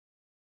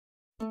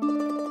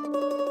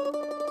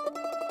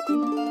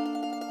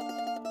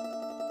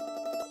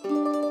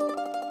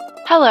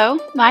Hello,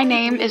 my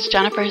name is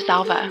Jennifer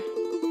Salva.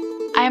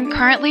 I am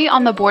currently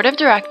on the board of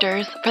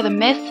directors for the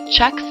Miss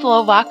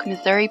Czech-Slovak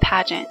Missouri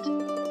Pageant.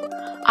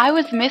 I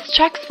was Miss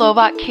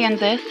Czech-Slovak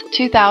Kansas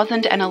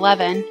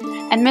 2011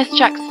 and Miss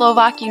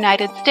Czech-Slovak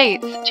United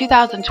States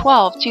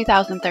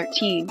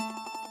 2012-2013.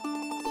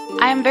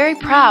 I am very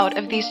proud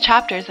of these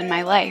chapters in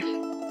my life.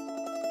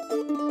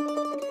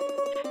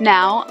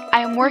 Now,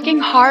 I am working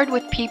hard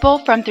with people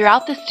from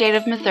throughout the state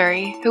of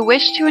Missouri who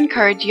wish to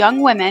encourage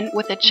young women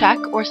with a Czech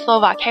or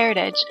Slovak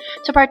heritage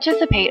to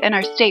participate in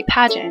our state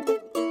pageant.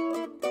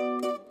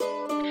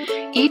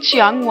 Each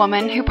young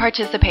woman who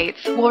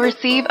participates will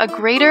receive a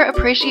greater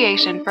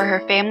appreciation for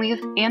her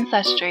family's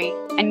ancestry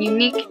and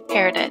unique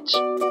heritage.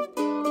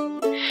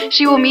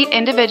 She will meet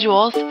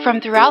individuals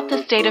from throughout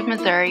the state of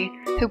Missouri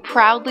who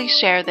proudly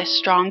share this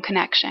strong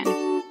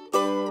connection.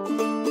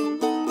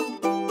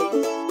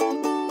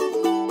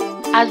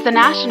 As the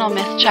National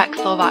Miss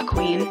Czech-Slovak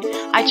Queen,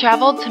 I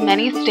traveled to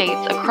many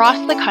states across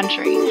the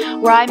country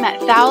where I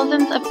met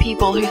thousands of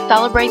people who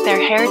celebrate their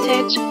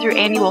heritage through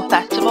annual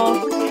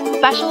festivals,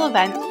 special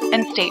events,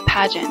 and state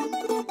pageants.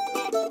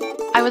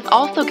 I was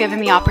also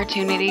given the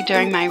opportunity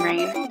during my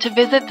reign to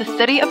visit the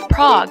city of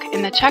Prague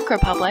in the Czech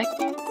Republic,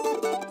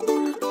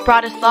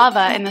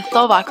 Bratislava in the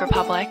Slovak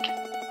Republic,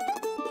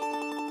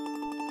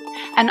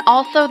 and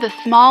also the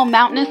small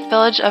mountainous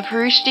village of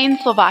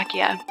Hruštín,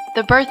 Slovakia,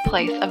 the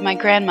birthplace of my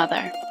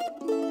grandmother.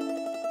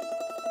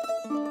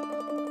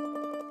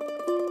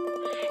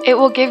 It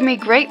will give me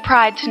great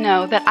pride to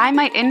know that I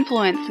might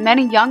influence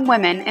many young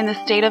women in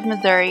the state of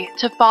Missouri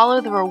to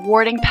follow the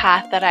rewarding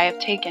path that I have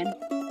taken.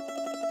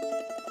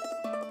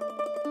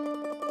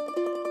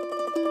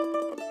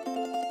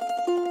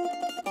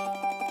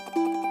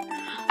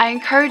 I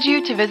encourage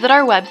you to visit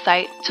our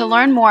website to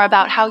learn more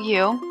about how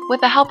you,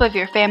 with the help of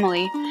your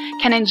family,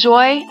 can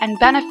enjoy and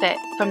benefit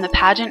from the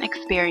pageant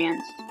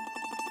experience.